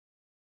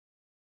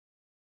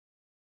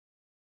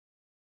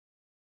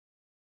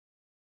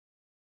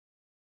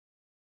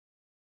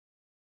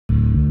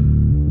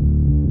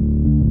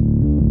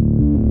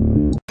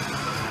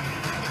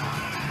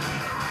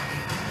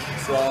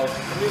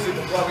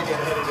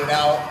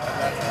out, and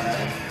that's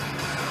alright.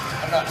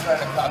 I'm not trying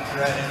to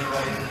copyright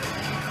anybody.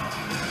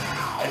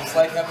 I just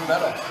like heavy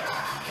metal.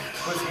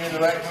 Puts me in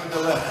the right mood to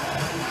live.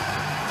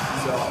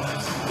 So,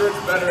 Kurt's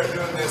better at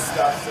doing this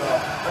stuff, so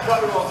I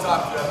probably won't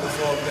talk about this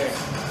whole thing.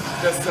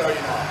 Just so you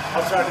know.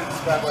 I'll try to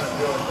describe what I'm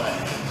doing, but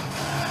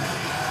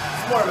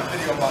it's more of a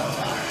video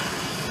montage.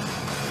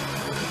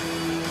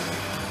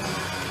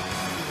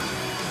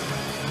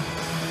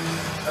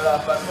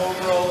 But foam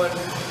rolling,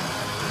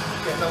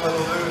 getting a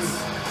little loose.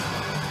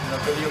 You know,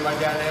 video my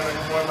dynamic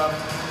warm up,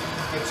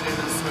 get you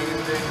into the swing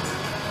of things.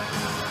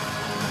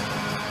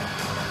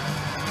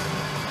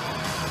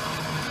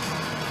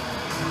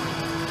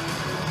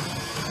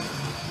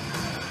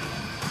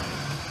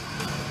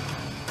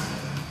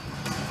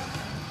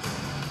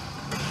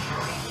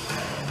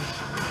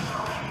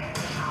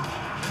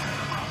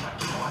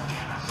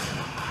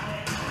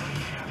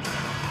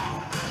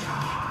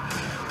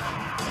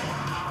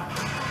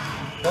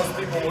 Most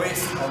people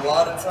waste a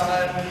lot of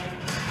time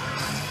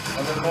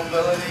on their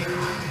mobility,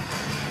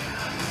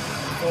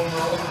 foam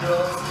rolling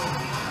drills.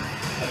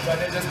 I try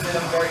to just hit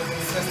them very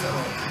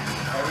consistently.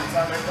 Every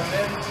time I come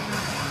in,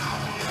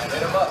 I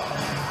hit them up.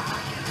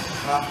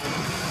 Often.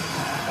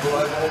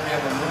 Otherwise I won't be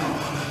able to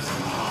move.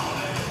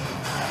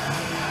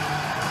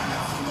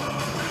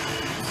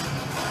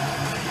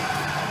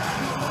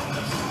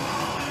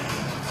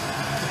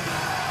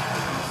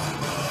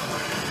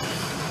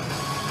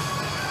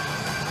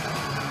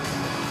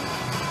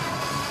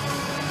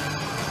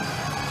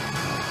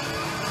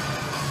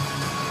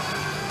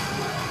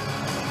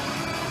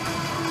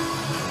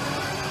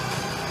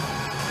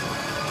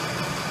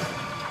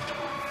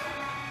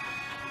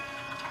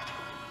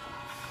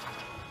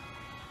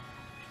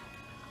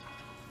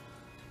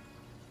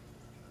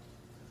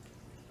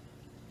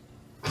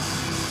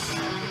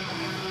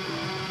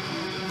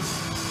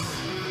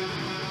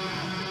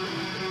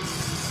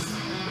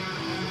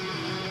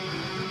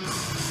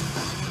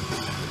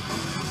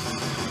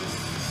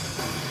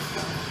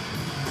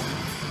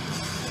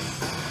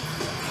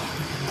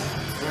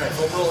 Alright,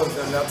 foam rolling's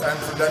done. Now time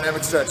for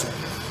dynamic stretching.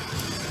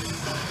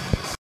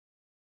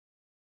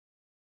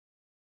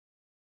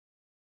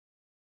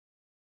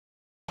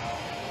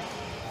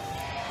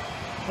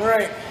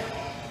 Alright,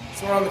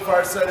 so we're on the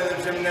far side of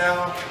the gym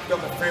now.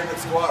 Got my favorite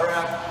squat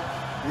rack.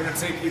 I'm going to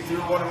take you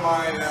through one of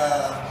my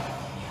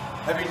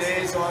heavy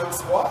days on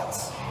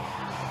squats.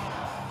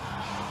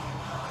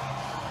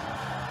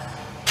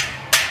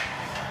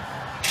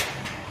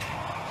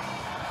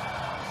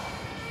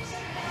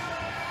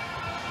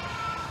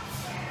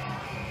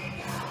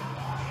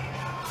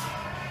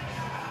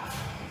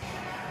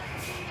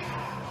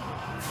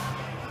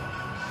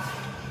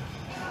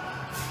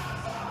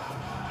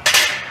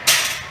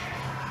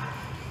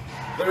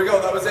 There we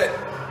go, that was it.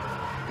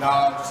 No,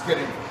 I'm just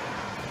kidding.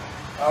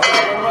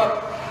 Let's warm up.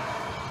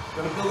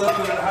 Gonna build up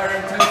to a higher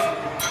intensity.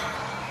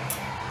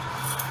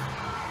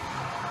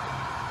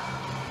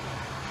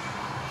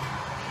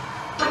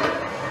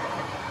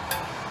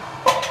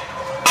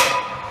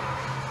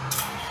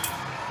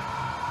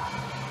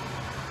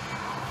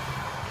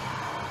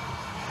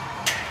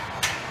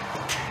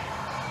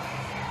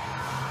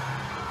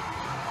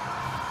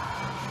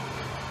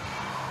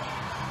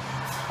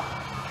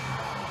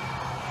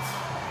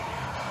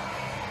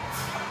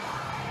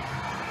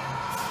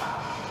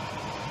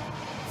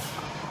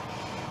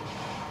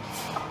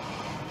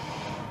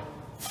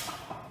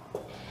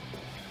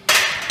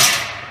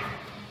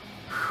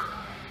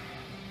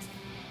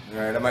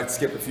 Alright, I might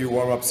skip a few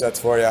warm-up sets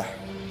for you.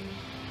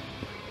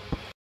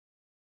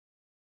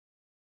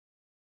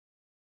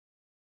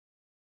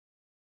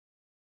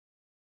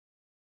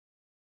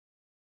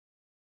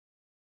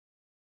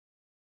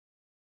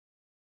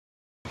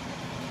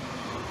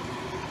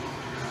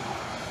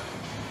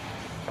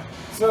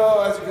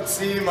 So, as you can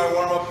see, my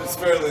warm-up is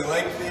fairly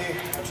lengthy.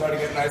 I try to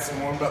get nice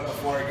and warmed up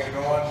before I get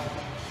going.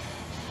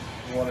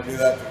 You want to do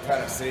that to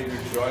kind of save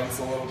your joints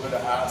a little bit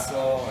of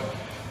hassle. And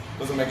it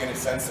doesn't make any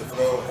sense to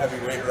throw heavy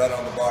weight right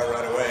on the bar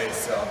right away,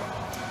 so.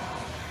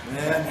 And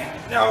then,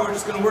 now we're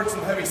just going to work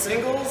some heavy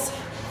singles.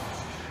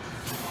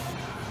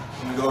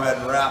 I'm going to go ahead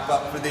and wrap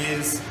up for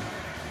these.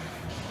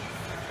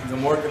 Since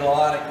I'm working a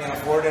lot, I can't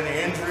afford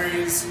any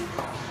injuries.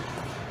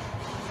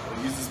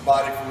 I use this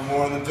body for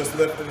more than just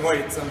lifting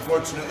weights,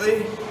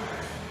 unfortunately.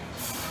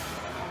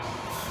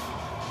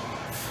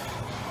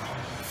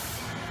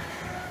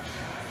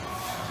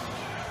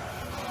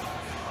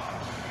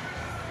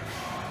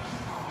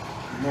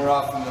 More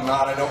often than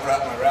not, I don't wrap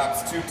my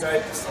wraps too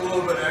tight, just a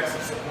little bit of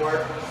extra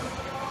support.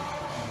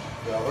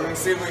 So we're going to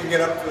see if we can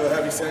get up to a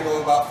heavy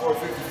single about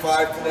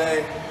 455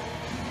 today.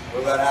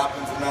 Whether that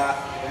happens or not,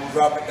 then we'll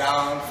drop it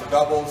down for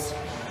doubles.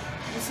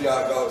 We'll see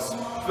how it goes.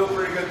 Feel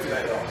pretty good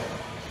today though.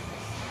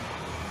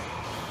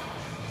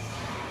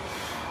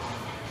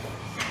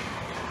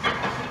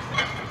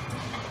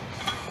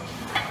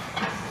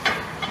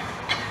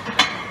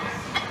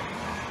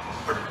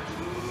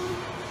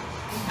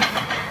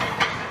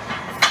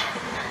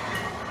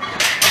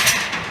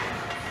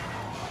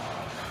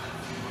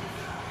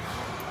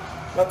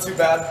 Not too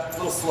bad, a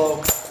little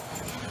slow.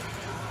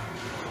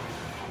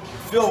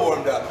 feel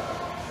warmed up.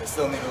 I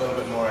still need a little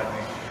bit more, I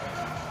think.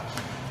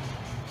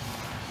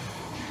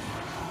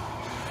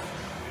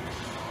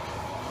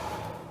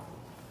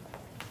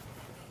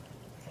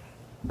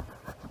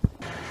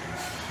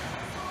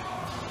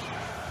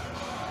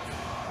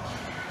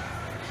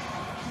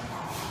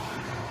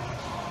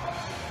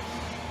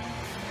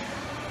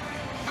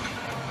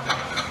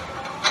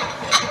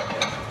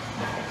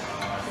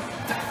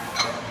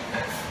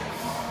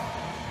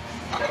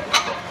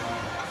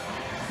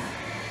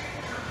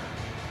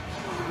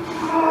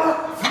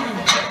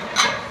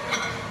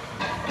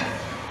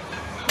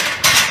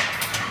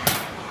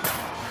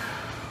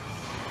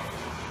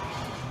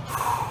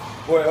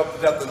 Boy, I hope the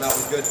depth on that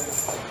was good.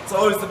 It's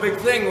always the big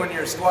thing when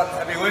you're squatting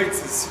heavy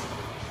weights is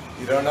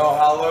you don't know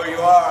how low you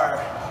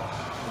are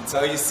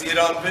until you see it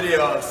on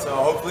video. So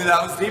hopefully that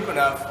was deep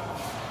enough.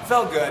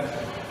 Felt good.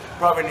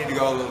 Probably need to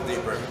go a little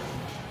deeper.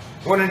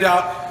 When in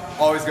doubt,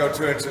 always go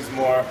 2 inches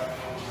more.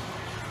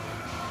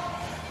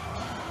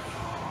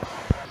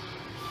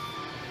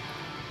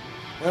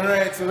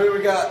 Alright, so here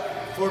we got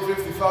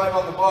 455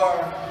 on the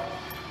bar.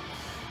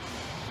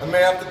 I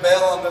may have to bail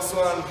on this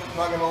one, I'm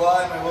not gonna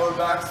lie, my lower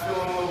back's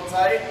feeling a little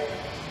tight.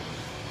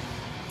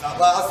 That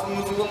last one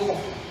was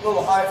a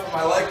little high for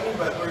my liking,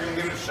 but we're gonna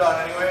give it a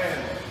shot anyway,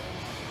 and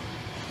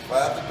if I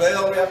have to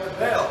bail, we have to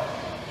bail.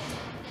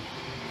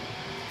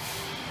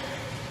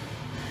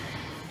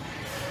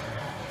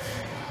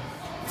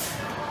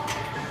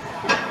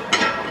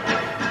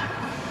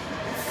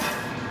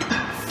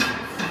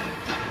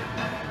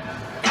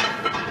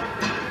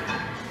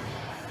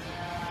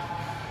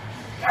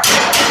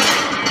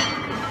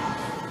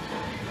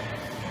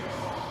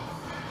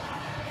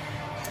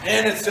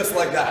 And it's just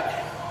like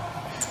that.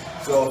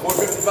 So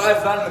 455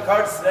 is not in the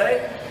cards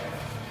today.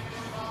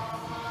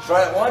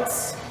 Try it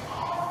once.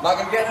 Not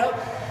gonna get help.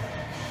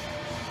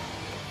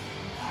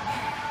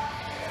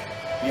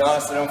 Be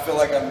honest, I don't feel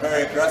like I'm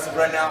very aggressive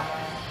right now.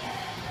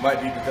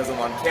 Might be because I'm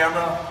on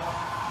camera.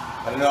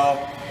 I don't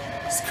know.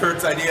 It's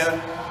Kurt's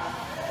idea.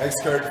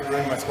 Thanks, Kurt, for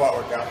ruining my squat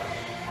workout.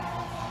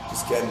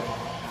 Just kidding.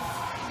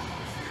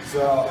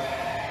 So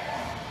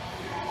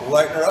we'll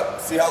lighten her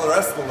up, see how the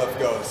rest of the lift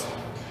goes.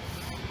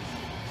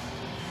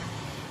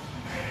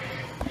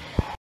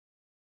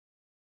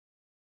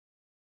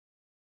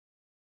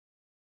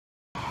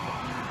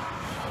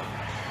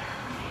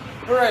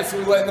 Alright, so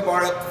we lighten the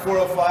bar up to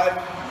 405.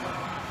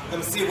 We're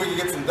going to see if we can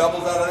get some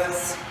doubles out of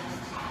this.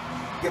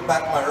 Get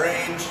back my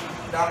range,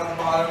 down to the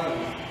bottom,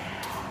 and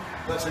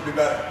that should be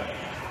better.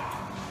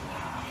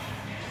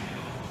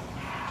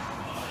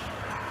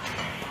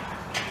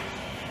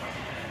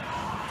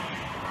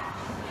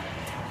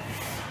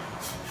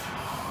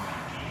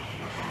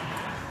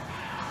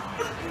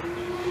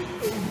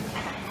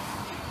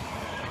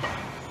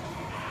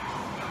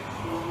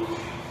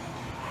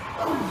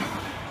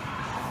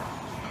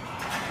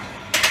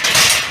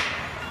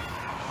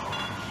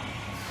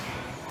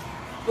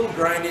 A little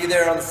grindy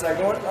there on the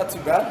second one, not too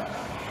bad.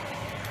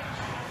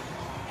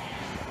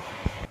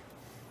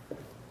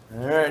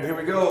 Alright, here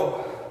we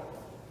go.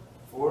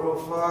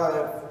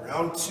 405,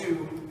 round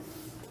 2.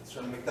 Let's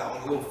try to make that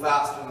one a little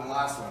faster than the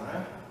last one,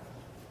 right?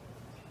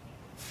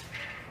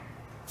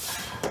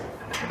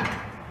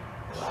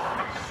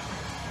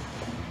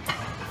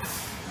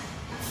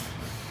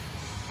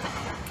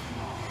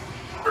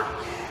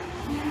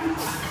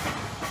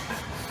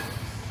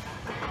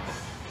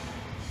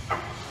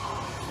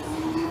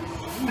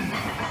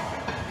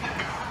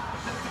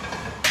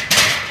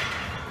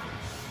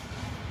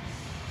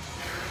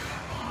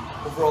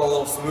 Overall a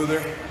little smoother.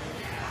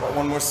 Got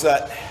one more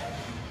set.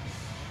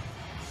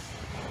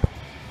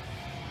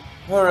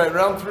 All right,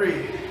 round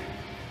 3.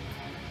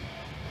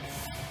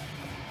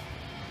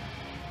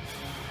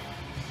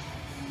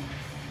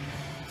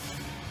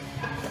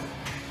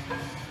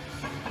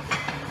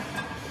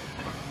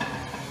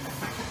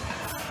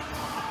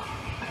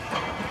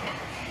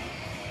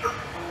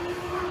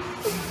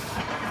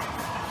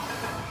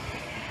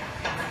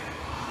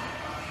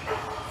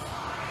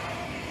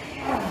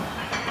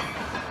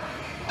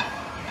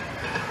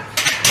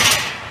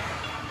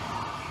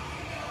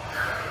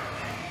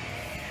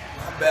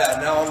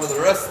 Bad. Now on to the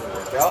rest of the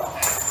workout.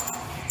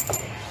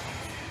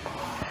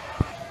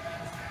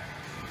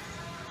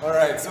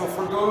 Alright, so if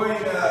we're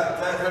going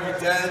dead heavy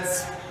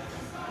deads,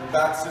 my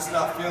back's just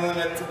not feeling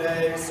it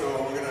today, so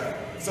we're going to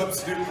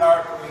substitute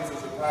power cleans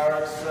as a power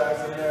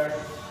exercise in there.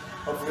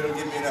 Hopefully it'll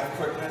give me enough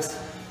quickness.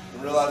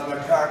 I realize my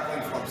power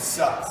clean form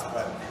sucks,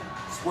 but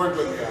just work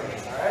with me on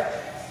this, alright?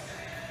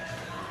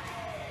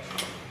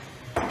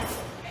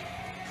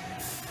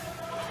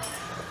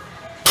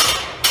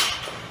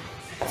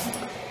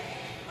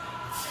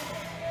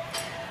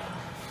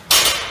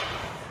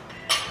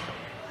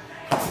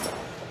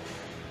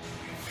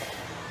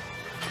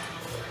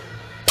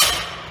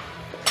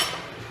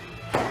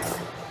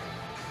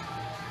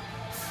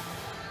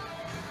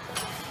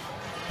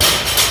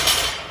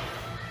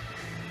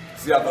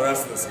 See how the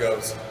rest of this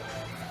goes.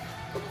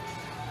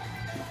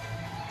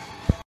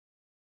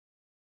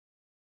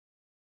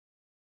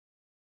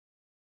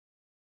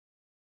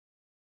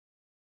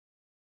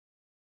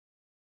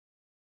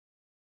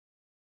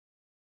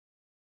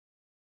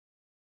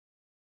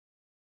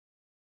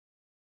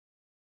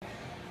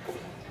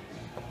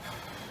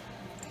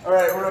 All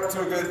right, we're up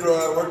to a good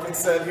working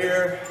set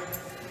here.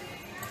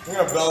 I'm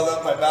gonna build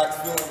up. My back's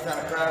feeling kind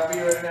of crappy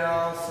right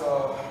now,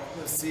 so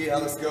let's see how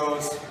this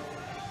goes.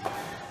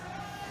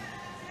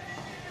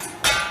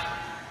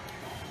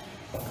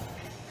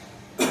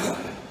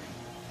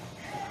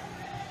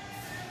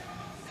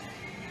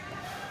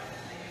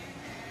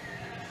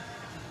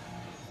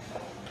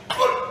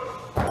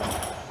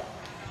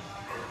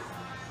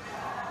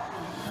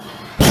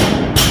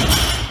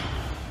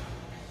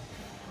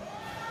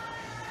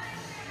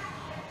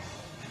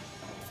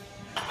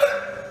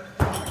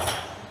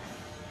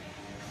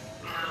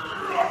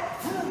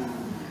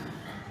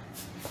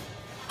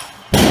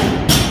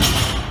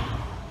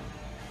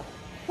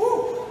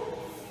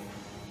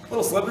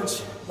 Little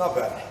slippage, not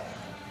bad.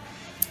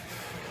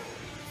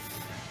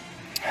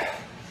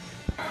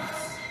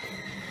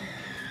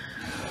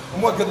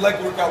 And what good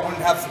leg workout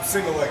wouldn't have some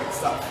single legged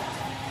stuff?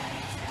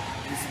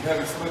 Do some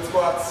heavy split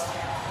squats.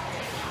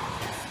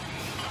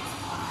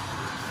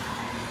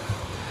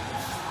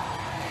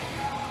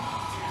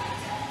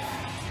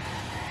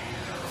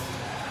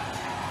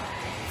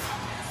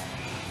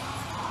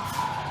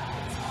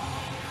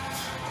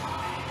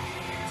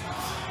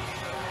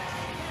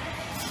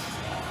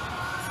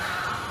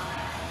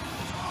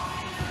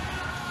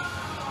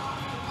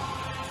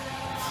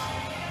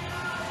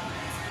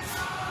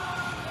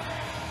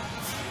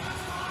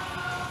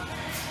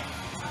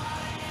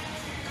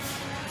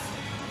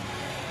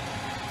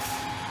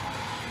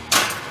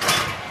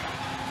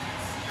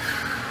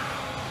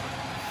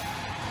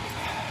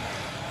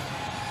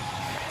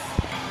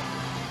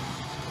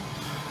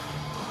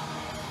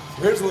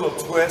 Here's a little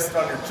twist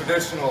on your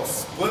traditional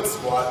split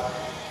squat,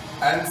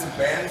 adding some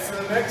bands to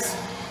the mix.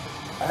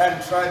 I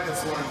hadn't tried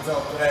this one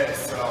until today,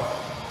 so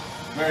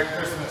Merry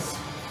Christmas.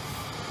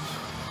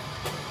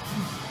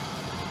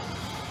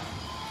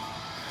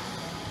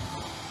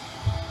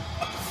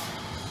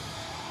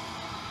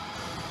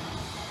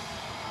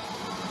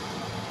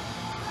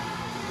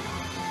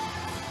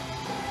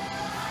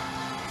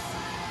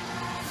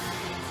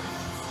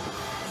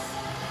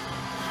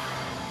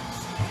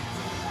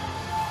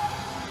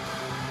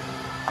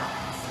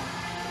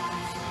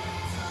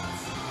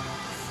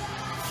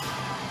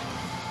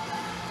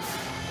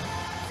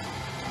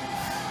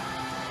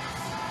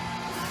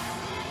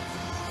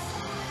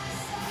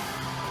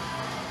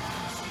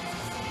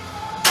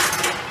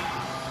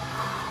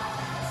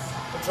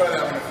 Try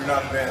that one if you're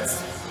not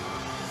advanced.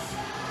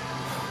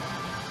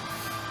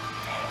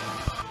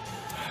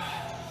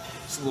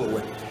 Just a little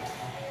wind.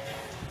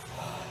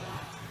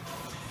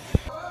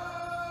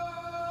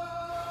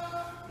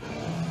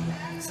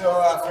 So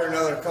after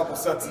another couple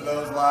sets of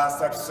those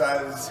last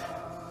exercises,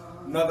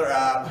 another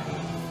ab.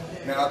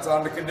 Now it's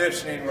on to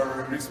conditioning where we're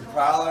going to do some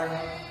prowler,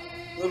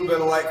 a little bit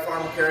of light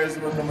farmer carries to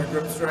work on my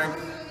grip strength.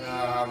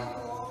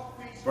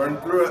 Burn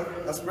through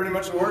it. That's pretty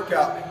much a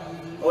workout.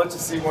 I'll let you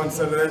see one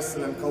set of this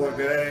and then call it a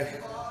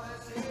day.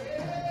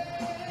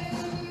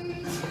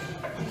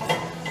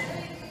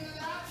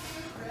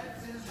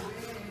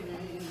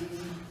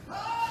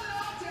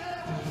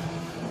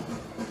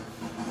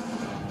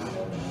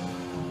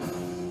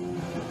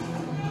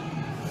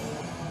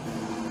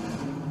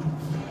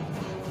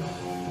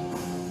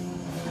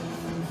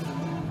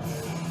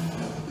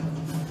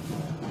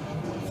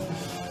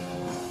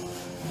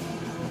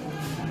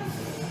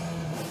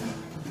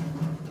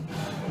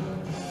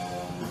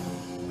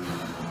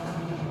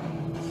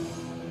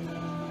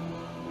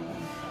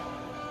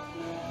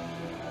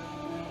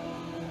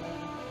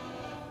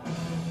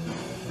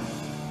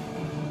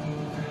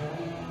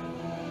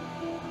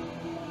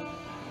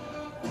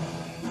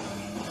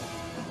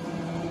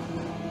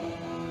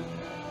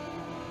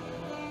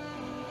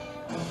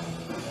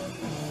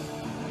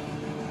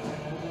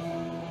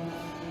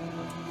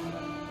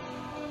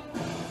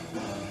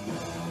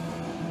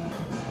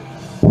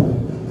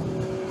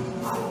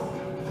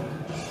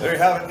 There you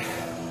have it.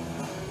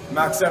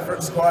 Max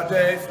effort squat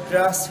day for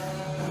Jess.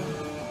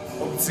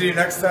 Hope to see you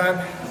next time.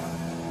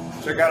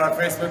 Check out our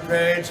Facebook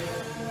page,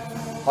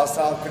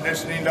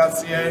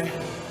 hostyleconditioning.ca.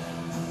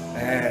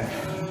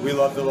 And we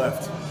love the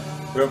lift.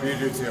 We hope you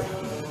do too.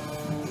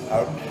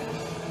 Out.